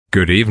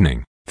Good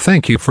evening.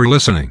 Thank you for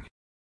listening.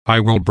 I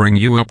will bring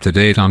you up to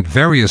date on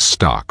various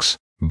stocks,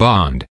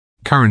 bond,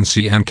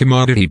 currency and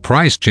commodity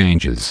price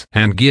changes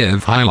and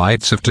give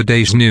highlights of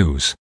today's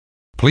news.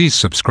 Please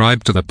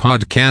subscribe to the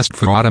podcast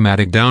for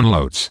automatic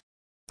downloads.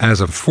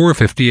 As of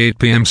 4:58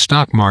 p.m.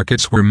 stock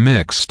markets were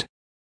mixed.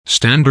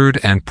 Standard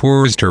 &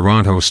 Poor's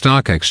Toronto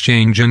Stock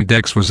Exchange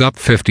Index was up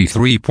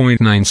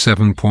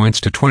 53.97 points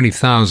to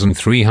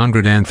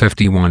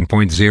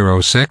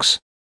 20,351.06.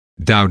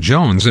 Dow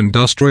Jones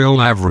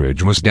Industrial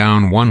Average was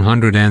down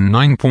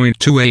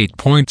 109.28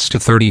 points to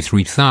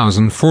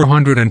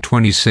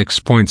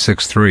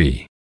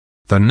 33,426.63.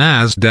 The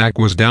Nasdaq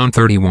was down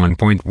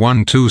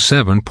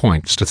 31.127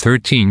 points to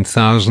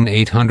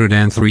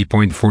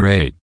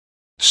 13,803.48.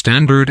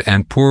 Standard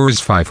 &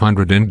 Poor's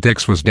 500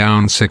 Index was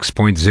down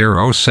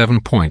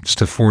 6.07 points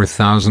to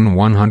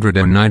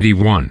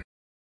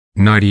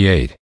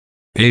 4,191.98.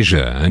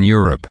 Asia and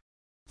Europe.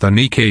 The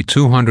Nikkei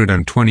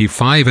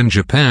 225 in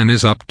Japan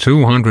is up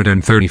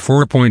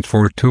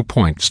 234.42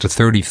 points to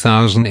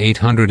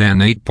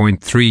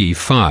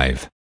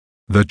 30,808.35.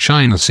 The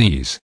China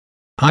CSI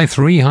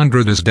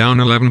 300 is down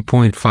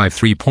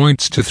 11.53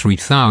 points to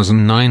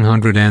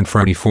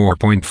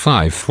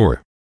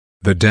 3,934.54.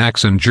 The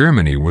DAX in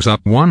Germany was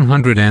up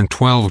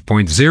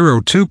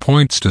 112.02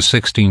 points to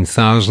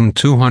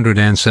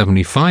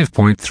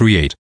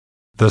 16,275.38.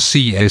 The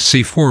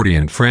CAC 40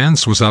 in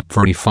France was up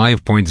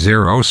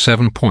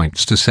 45.07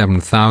 points to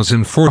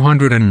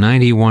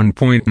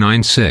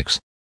 7,491.96.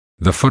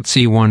 The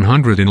FTSE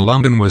 100 in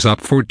London was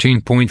up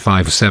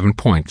 14.57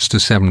 points to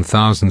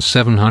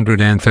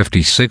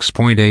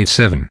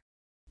 7,756.87.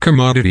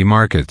 Commodity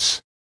markets.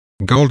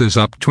 Gold is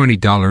up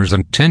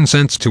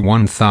 $20.10 to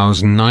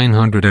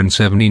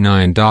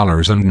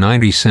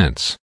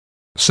 $1,979.90.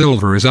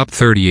 Silver is up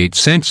 38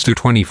 cents to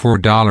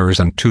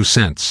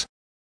 $24.02.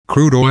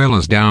 Crude oil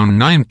is down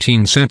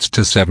 19 cents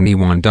to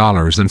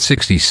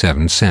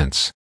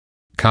 $71.67.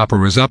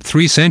 Copper is up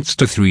 3 cents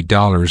to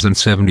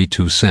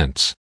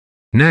 $3.72.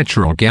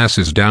 Natural gas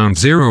is down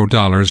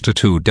 $0 to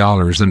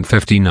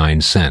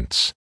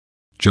 $2.59.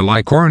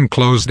 July corn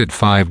closed at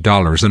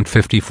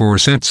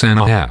 $5.54 and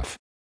a half.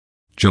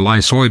 July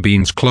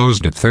soybeans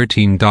closed at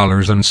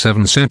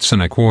 $13.07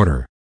 and a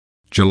quarter.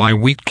 July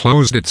wheat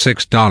closed at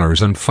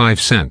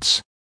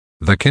 $6.05.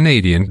 The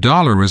Canadian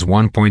dollar is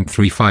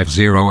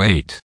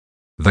 1.3508.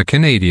 The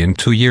Canadian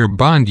 2-year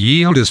bond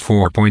yield is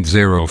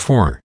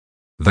 4.04.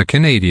 The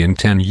Canadian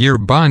 10-year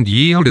bond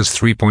yield is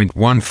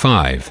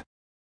 3.15.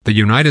 The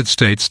United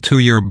States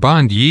 2-year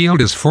bond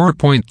yield is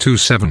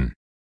 4.27.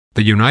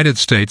 The United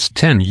States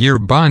 10-year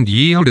bond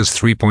yield is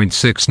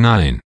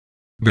 3.69.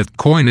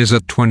 Bitcoin is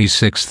at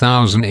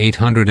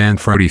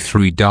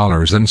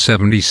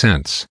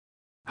 $26,843.70.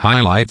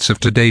 Highlights of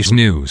today's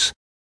news.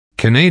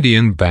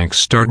 Canadian banks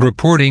start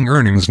reporting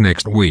earnings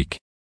next week.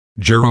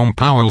 Jerome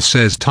Powell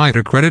says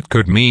tighter credit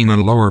could mean a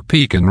lower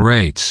peak in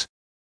rates.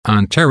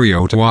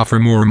 Ontario to offer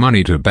more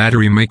money to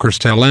battery maker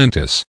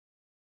Stellantis.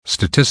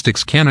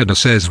 Statistics Canada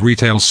says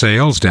retail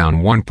sales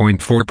down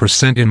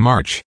 1.4% in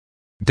March.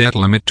 Debt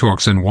limit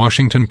talks in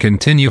Washington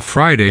continue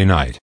Friday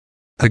night.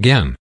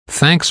 Again,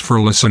 thanks for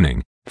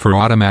listening. For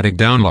automatic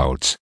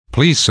downloads,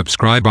 please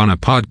subscribe on a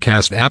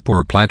podcast app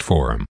or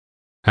platform.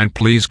 And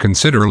please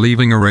consider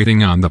leaving a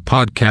rating on the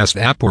podcast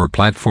app or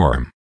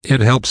platform. It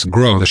helps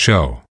grow the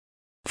show.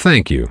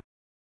 Thank you.